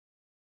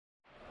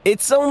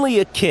It's only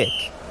a kick,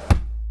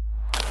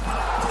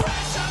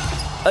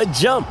 a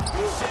jump,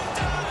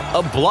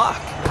 a block.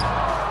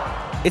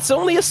 It's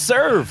only a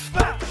serve.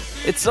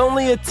 It's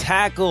only a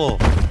tackle,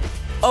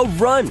 a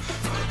run.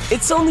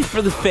 It's only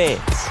for the fans.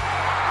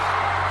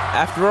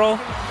 After all,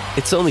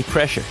 it's only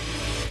pressure.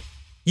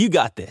 You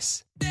got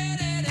this.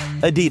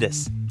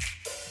 Adidas.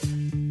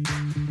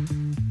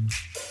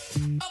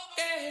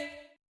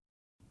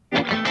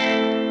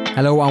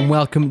 Hello and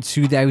welcome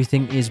to the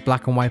Everything is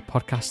Black and White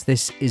podcast.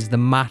 This is the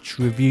match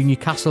review.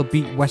 Newcastle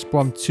beat West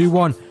Brom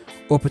 2-1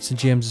 up at St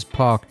James's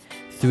Park.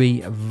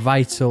 3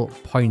 vital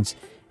points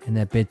in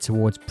their bid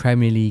towards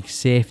Premier League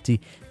safety.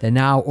 They're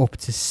now up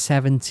to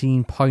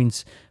 17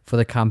 points for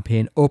the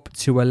campaign, up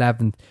to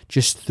 11th,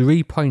 just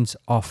 3 points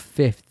off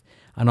 5th.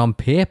 And on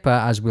paper,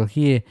 as we'll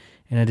hear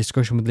in a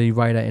discussion with Lee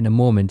Ryder in a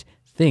moment,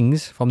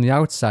 things from the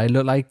outside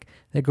look like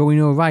they're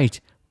going all right.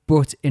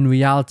 But in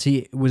reality,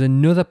 it was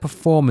another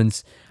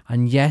performance.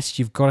 And yes,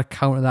 you've got to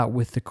counter that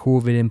with the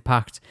COVID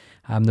impact.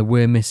 They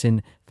were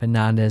missing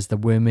Fernandes, they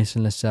were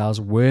missing Lascelles,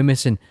 were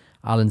missing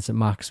Allan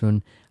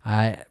Saint-Maximin.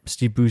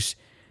 Steve Bruce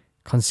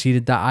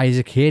conceded that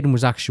Isaac Hayden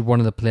was actually one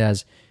of the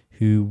players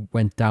who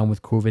went down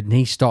with COVID, and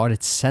he started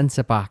at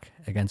centre-back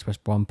against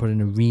West Brom, put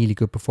in a really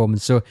good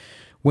performance. So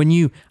when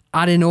you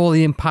add in all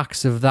the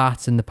impacts of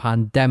that and the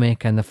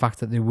pandemic and the fact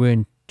that they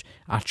weren't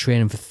at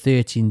training for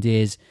 13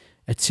 days,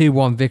 a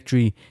 2-1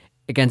 victory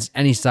against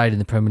any side in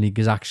the Premier League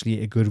is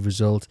actually a good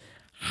result.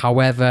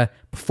 However,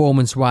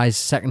 performance-wise,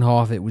 second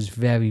half, it was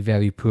very,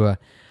 very poor.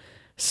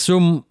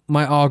 Some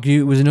might argue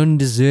it was an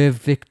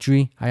undeserved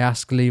victory. I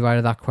asked Lee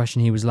Ryder that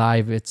question. He was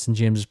live at St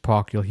James's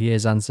Park. You'll hear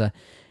his answer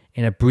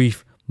in a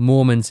brief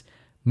moment.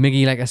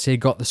 Miggy, like I say,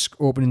 got the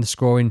opening the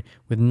scoring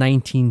with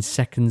 19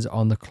 seconds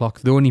on the clock.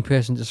 The only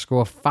person to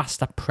score a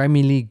faster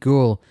Premier League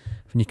goal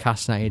for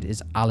Newcastle United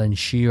is Alan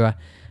Shearer.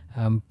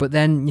 But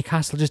then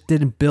Newcastle just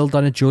didn't build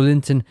on it.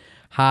 Joelinton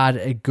had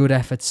a good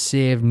effort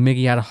saved.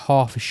 Miggy had a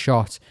half a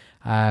shot,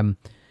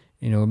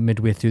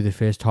 midway through the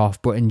first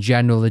half. But in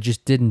general, they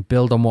just didn't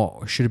build on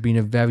what should have been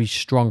a very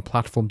strong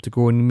platform to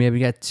go and maybe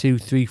get 2,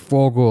 3,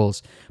 4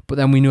 goals. But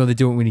then we know they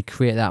don't really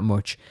create that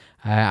much.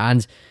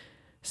 And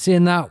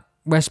saying that,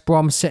 West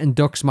Brom sitting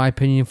ducks, my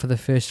opinion, for the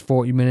first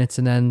 40 minutes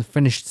and then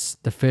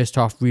finished the first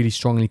half really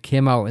strongly,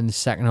 came out in the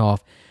second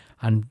half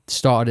and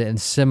started it in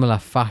similar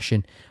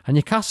fashion. And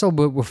Newcastle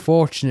were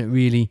fortunate,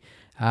 really,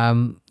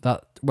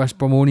 that West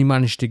Brom only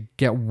managed to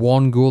get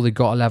 1 goal. They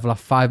got a leveller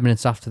 5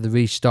 minutes after the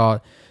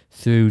restart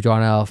through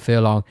Darnell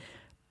Furlong.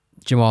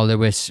 Jamal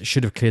Lewis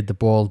should have cleared the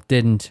ball,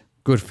 didn't.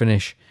 Good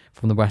finish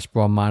from the West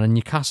Brom man. And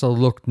Newcastle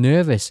looked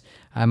nervous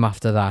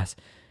after that.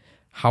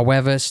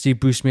 However, Steve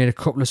Bruce made a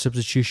couple of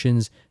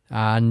substitutions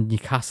and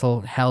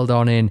Newcastle held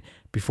on in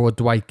before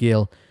Dwight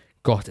Gale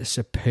got a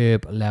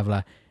superb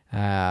leveller.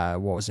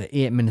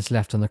 8 minutes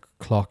left on the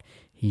clock.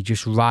 He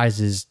just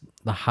rises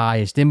the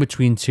highest in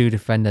between 2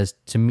 defenders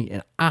to meet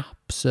an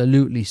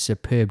absolutely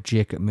superb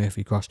Jacob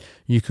Murphy cross.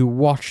 You could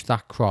watch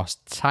that cross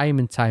time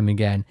and time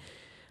again.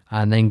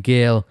 And then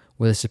Gale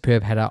with a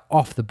superb header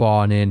off the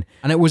bar and in.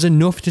 And it was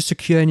enough to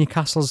secure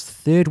Newcastle's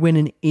 3rd win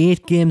in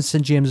 8 games at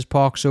St James's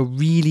Park. So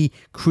really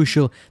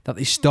crucial that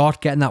they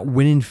start getting that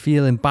winning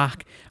feeling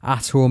back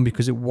at home,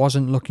 because it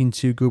wasn't looking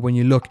too good when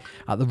you look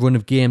at the run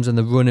of games and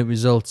the run of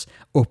results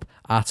up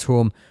at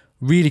home.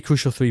 Really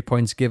crucial 3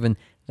 points given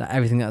that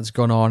everything that's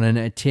gone on, and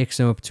it takes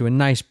them up to a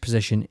nice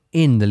position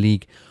in the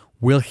league.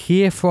 We'll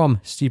hear from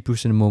Steve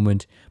Bruce in a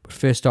moment. But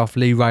first off,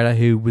 Lee Ryder,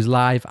 who was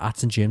live at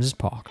St James's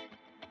Park.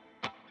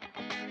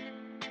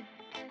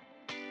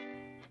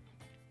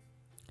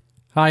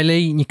 Hi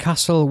Lee,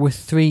 Newcastle with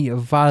 3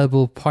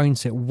 valuable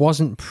points. It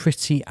wasn't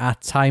pretty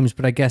at times,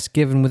 but I guess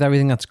given with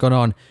everything that's gone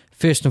on,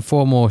 first and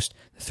foremost,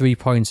 the 3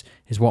 points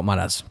is what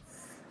matters.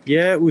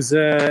 Yeah, it was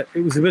a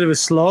bit of a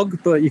slog,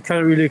 but you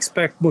can't really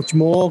expect much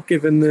more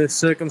given the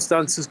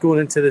circumstances going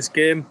into this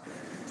game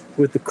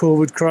with the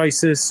COVID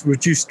crisis,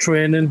 reduced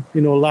training,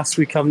 last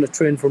week having to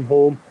train from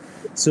home.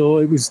 So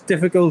it was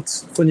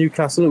difficult for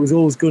Newcastle. It was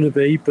always going to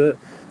be, but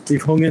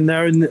they've hung in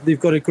there and they've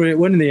got a great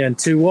win in the end,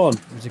 2-1.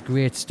 It was a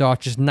great start,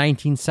 just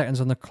 19 seconds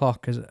on the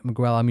clock as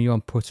Miguel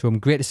Almiron put to him.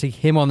 Great to see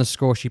him on the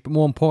score sheet, but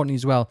more importantly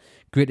as well,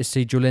 great to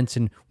see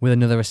Joelinton with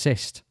another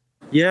assist.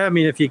 Yeah, I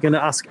mean, if you're going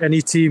to ask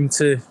any team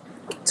to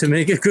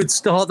make a good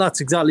start, that's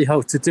exactly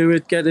how to do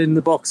it. Get in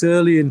the box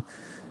early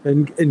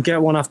and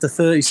get one after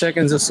 30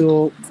 seconds or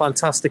so.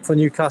 Fantastic for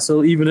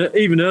Newcastle.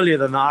 Even earlier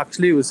than that,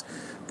 actually. It was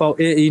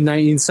about 18,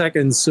 19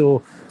 seconds. So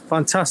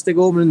fantastic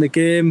opening the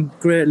game.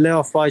 Great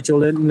layoff by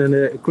Joelinton and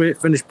a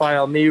great finish by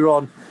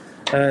Almiron.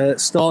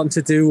 Starting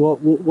to do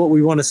what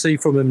we want to see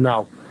from him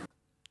now.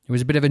 It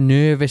was a bit of a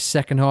nervous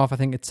second half. I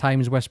think at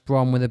times West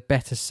Brom were a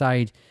better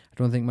side. I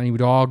don't think many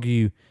would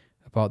argue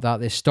about that.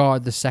 They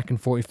started the second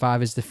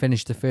 45 as they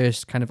finished the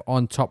first kind of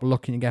on top,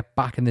 looking to get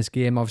back in this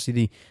game.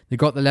 Obviously, they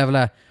got the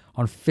leveller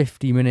on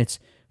 50 minutes.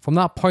 From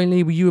that point,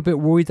 Lee, were you a bit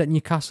worried that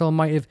Newcastle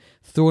might have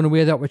thrown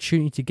away the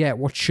opportunity to get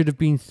what should have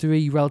been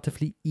 3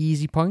 relatively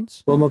easy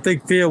points? Well, my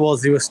big fear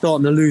was they were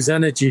starting to lose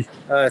energy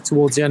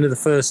towards the end of the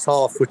first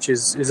half, which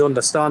is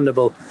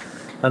understandable.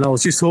 and I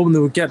was just hoping they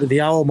would get to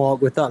the hour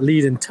mark with that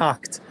lead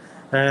intact.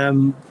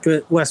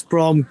 But West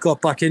Brom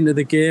got back into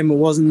the game. It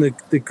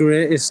wasn't the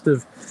greatest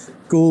of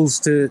goals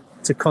to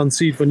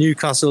concede for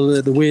Newcastle.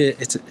 The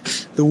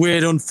way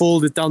it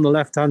unfolded down the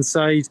left-hand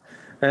side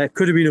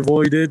could have been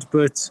avoided,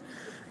 but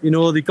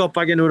they got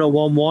back into it at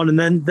 1-1,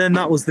 and then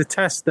that was the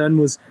test. Then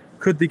was,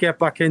 could they get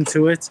back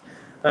into it?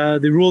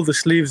 They rolled the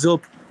sleeves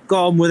up,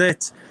 got on with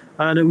it,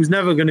 and it was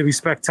never going to be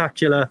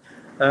spectacular.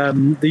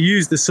 They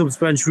used the subs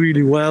bench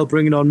really well,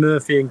 bringing on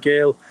Murphy and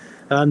Gale,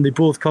 and they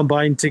both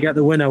combined to get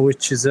the winner,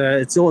 which is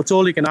it's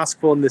all you can ask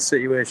for in this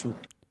situation.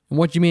 And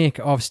what do you make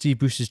of Steve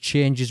Bruce's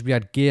changes? We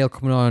had Gale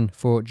coming on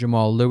for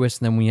Jamal Lewis,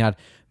 and then we had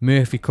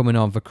Murphy coming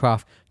on for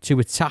Kraft. 2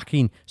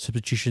 attacking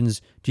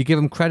substitutions. Do you give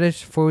him credit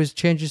for his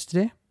changes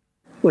today?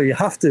 Well, you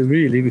have to,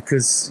 really,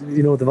 because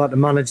they've had to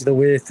manage their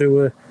way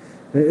through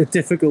a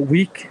difficult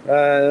week.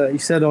 He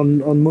said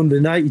on Monday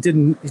night he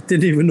didn't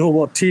even know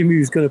what team he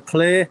was going to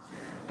play.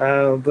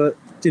 But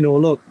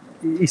look,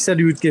 he said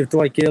he would give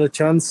Dwight Gale a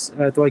chance.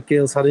 Dwight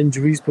Gale's had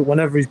injuries, but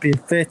whenever he's been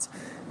fit,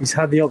 he's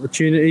had the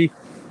opportunity.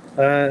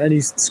 And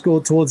he's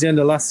scored towards the end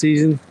of last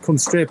season, come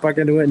straight back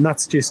into it, and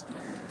that's just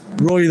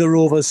Roy the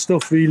Rovers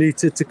stuff, really.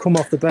 To come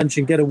off the bench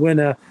and get a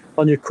winner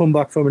on your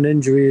comeback from an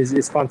injury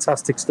is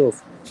fantastic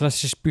stuff. So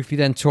let's just briefly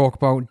then talk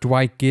about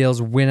Dwight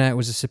Gale's winner. It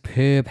was a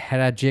superb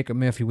header. Jacob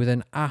Murphy with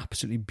an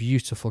absolutely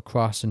beautiful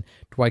cross, and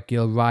Dwight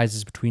Gale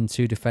rises between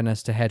 2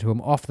 defenders to head home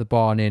off the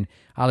bar and in.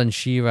 Alan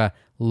Shearer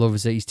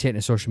loves it. He's taken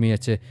to social media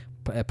to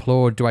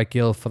applaud Dwight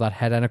Gale for that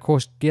header. And of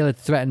course, Gale had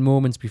threatened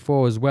moments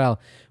before as well,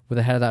 with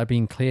a header that had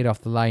been cleared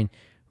off the line.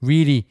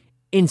 Really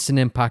instant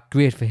impact,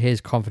 great for his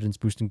confidence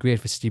boost, and great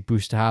for Steve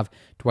Bruce to have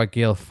Dwight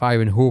Gale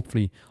firing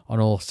hopefully on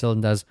all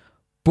cylinders.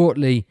 But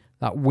Lee,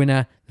 that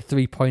winner, the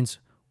 3 points,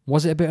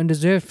 was it a bit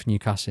undeserved for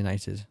Newcastle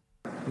United?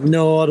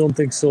 No, I don't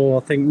think so. I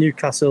think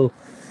Newcastle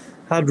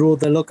had rode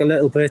their luck a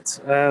little bit,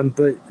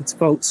 but it's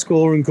about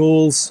scoring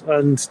goals,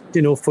 and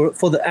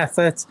for the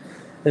effort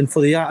and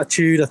for the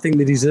attitude, I think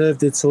they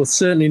deserved it. So it's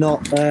certainly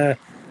not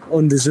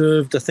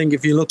undeserved. I think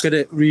if you look at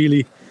it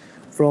really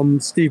from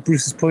Steve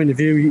Bruce's point of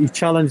view, he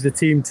challenged the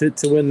team to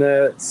win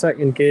their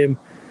second game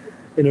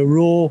in a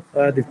row.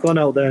 They've gone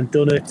out there and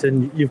done it,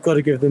 and you've got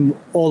to give them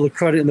all the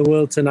credit in the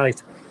world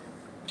tonight.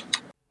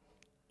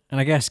 And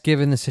I guess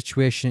given the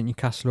situation at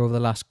Newcastle over the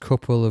last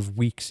couple of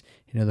weeks,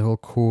 the whole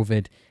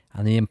COVID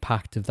and the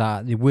impact of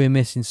that, they were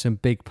missing some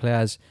big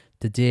players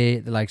today,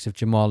 the likes of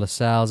Jamal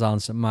Lascelles, Alan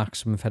St.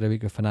 Maximin,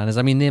 Federico Fernandez.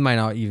 I mean, they might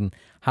not even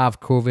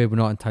have COVID. We're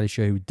not entirely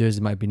sure who does.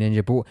 They might have been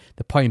injured. But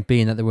the point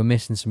being that they were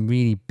missing some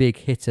really big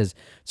hitters.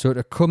 So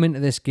to come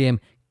into this game,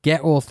 get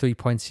all 3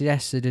 points.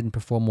 Yes, they didn't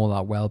perform all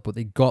that well, but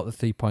they got the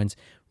 3 points.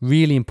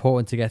 Really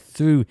important to get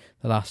through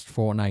the last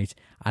fortnight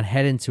and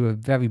head into a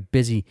very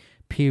busy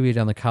period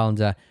on the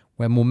calendar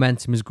where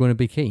momentum is going to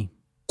be key.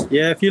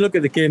 Yeah, if you look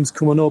at the games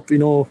coming up,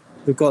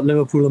 they've got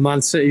Liverpool and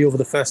Man City over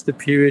the festive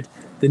period.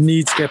 They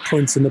need to get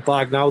points in the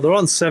bag now. They're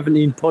on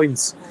 17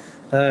 points.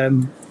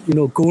 Going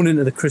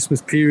into the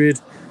Christmas period,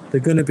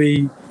 they're going to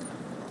be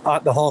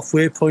at the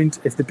halfway point.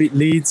 If they beat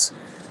Leeds,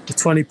 the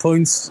 20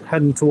 points,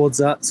 heading towards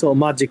that sort of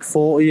magic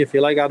 40, if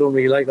you like. I don't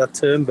really like that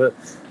term, but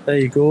there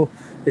you go.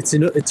 It's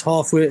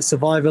halfway to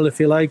survival, if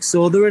you like.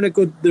 So they're in a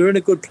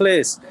good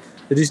place.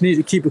 They just need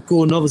to keep it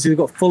going. Obviously, they've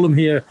got Fulham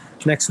here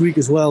next week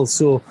as well.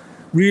 So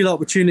real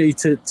opportunity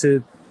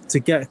to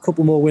get a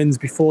couple more wins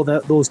before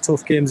those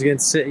tough games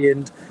against City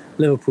and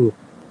Liverpool.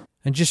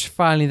 And just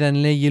finally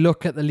then, Lee, you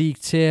look at the league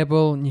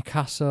table.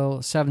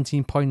 Newcastle,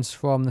 17 points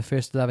from the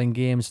first 11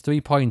 games,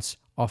 3 points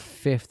off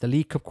fifth, the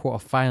League Cup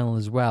quarter-final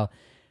as well.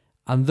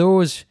 And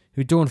those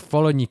who don't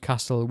follow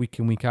Newcastle week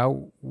in, week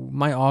out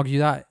might argue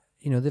that,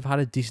 they've had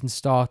a decent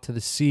start to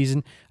the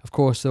season. Of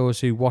course,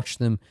 those who watch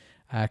them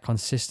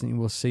consistently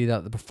will see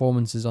that the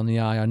performances on the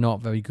eye are not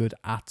very good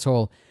at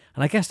all.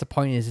 And I guess the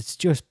point is, it's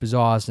just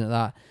bizarre, isn't it,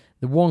 that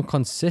the one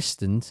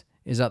consistent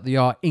is that they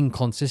are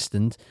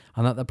inconsistent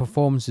and that the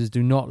performances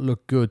do not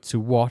look good to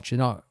watch. If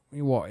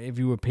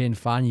you were a paying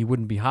fan, you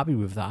wouldn't be happy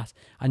with that.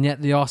 And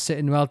yet they are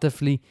sitting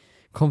relatively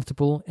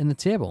comfortable in the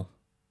table.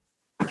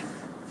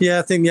 Yeah,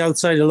 I think the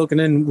outsider looking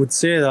in would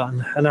say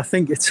that. And I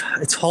think it's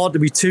hard to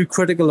be too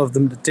critical of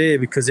them today,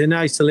 because in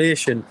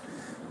isolation,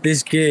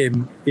 this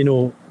game,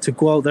 to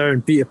go out there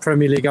and beat a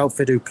Premier League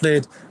outfit who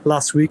played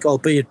last week,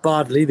 albeit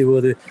badly, they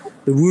were the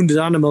wounded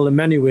animal in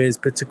many ways,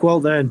 but to go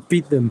out there and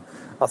beat them,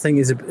 I think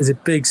is a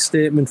big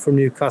statement from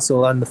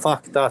Newcastle. And the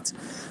fact that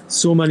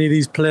so many of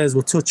these players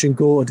will touch and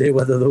go today,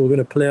 whether they were going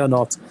to play or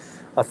not,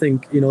 I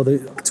think,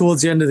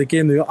 towards the end of the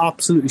game, they were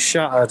absolutely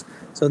shattered.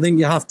 So I think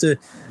you have to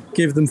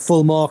give them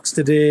full marks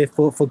today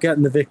for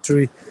getting the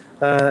victory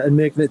and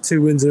making it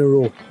 2 wins in a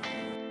row.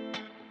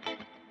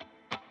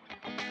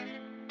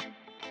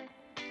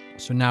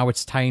 So now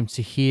it's time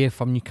to hear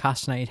from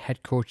Newcastle United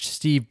head coach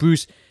Steve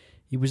Bruce.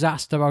 He was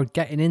asked about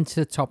getting into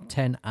the top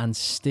 10 and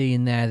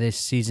staying there this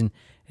season,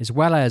 as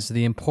well as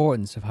the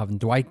importance of having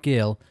Dwight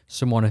Gale,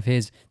 someone of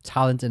his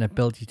talent and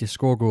ability to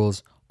score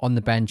goals, on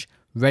the bench,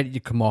 ready to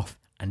come off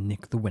and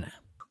nick the winner.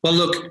 Well,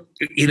 look,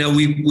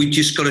 we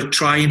just got to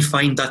try and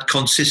find that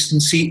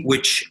consistency,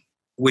 which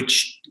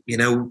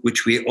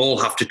we all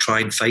have to try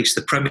and face.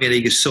 The Premier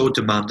League is so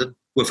demanding.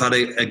 We've had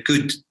a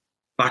good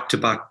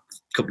back-to-back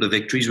couple of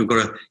victories. We've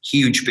got a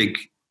huge, big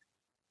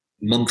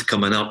month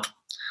coming up,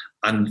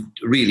 and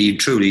really and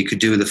truly could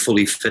do with a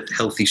fully fit,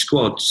 healthy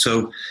squad.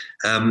 So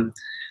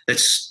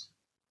let's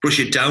brush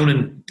it down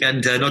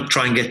and not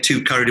try and get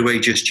too carried away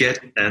just yet.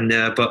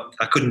 But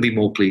I couldn't be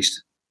more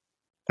pleased.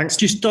 Thanks.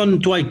 Just on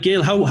Dwight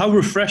Gale, how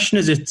refreshing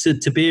is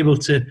it to be able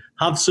to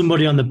have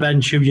somebody on the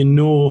bench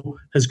who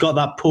has got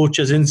that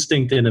poacher's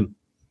instinct in him?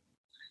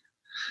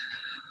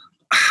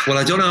 Well,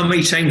 I don't know how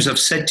many times I've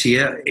said to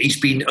you,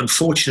 he's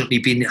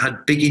unfortunately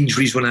had big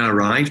injuries when I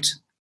arrived.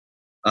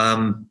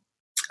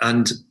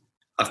 And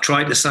I've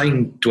tried to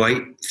sign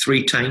Dwight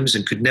 3 times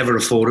and could never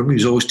afford him. He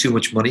was always too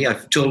much money.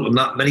 I've told him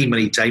that many,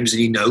 many times, and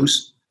he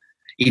knows.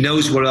 He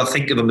knows what I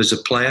think of him as a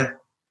player.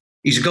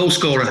 He's a goal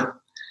scorer.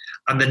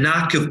 And the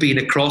knack of being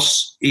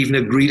across, even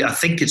agreed, I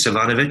think it's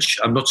Ivanovic,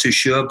 I'm not too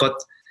sure, but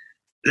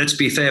let's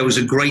be fair, it was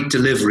a great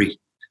delivery.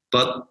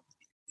 But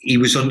he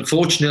was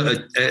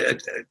unfortunate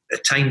a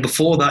time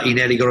before that, he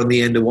nearly got on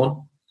the end of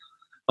one.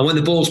 And when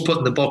the ball's put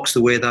in the box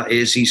the way that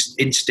is, his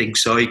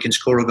instincts are he can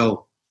score a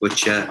goal,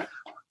 which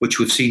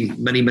we've seen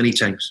many, many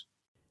times.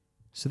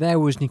 So there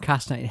was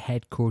Newcastle United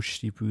head coach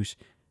Steve Bruce,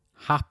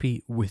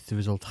 happy with the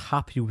result,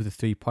 happy with the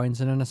 3 points,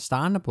 and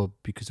understandable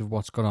because of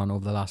what's gone on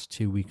over the last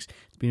 2 weeks.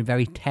 It's been a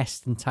very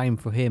testing time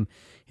for him,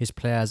 his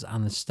players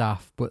and the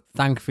staff, but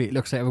thankfully it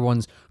looks like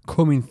everyone's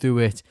coming through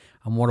it,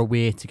 and what a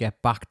way to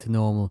get back to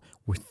normal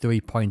with 3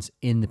 points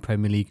in the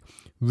Premier League.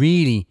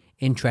 Really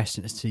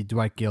interesting to see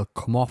Dwight Gale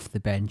come off the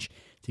bench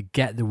to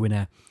get the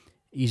winner.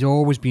 He's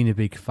always been a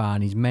big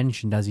fan. He's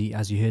mentioned, as you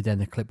heard there in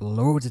the clip,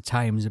 loads of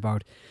times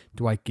about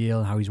Dwight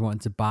Gale, how he's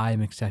wanted to buy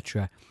him,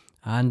 etc.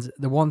 And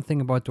the one thing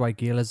about Dwight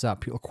Gale is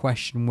that people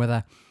question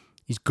whether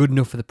he's good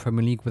enough for the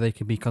Premier League, whether he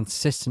can be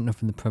consistent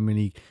enough in the Premier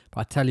League.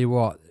 But I tell you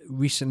what,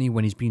 recently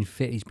when he's been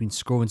fit, he's been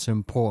scoring some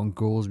important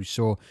goals. We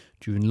saw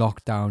during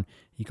lockdown,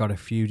 he got a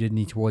few, didn't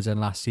he, towards the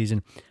end last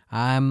season,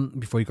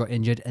 before he got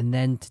injured. And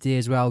then today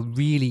as well,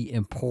 really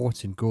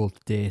important goal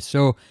today.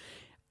 So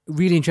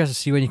really interested to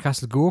see where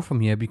Newcastle go from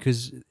here,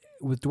 because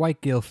with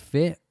Dwight Gale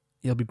fit,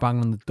 he'll be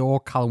banging on the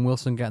door. Callum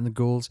Wilson getting the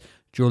goals.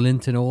 Joe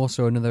Linton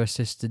also another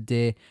assist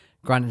today.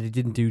 Granted, he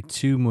didn't do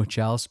too much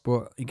else,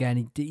 but again,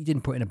 he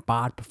didn't put in a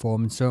bad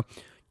performance. So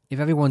if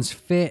everyone's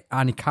fit,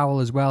 Andy Carroll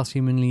as well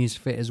seemingly is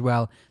fit as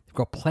well. They've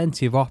got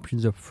plenty of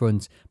options up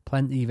front,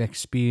 plenty of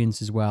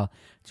experience as well.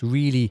 It's a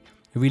really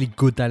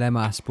good dilemma,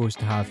 I suppose,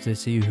 to have to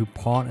see who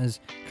partners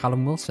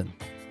Callum Wilson.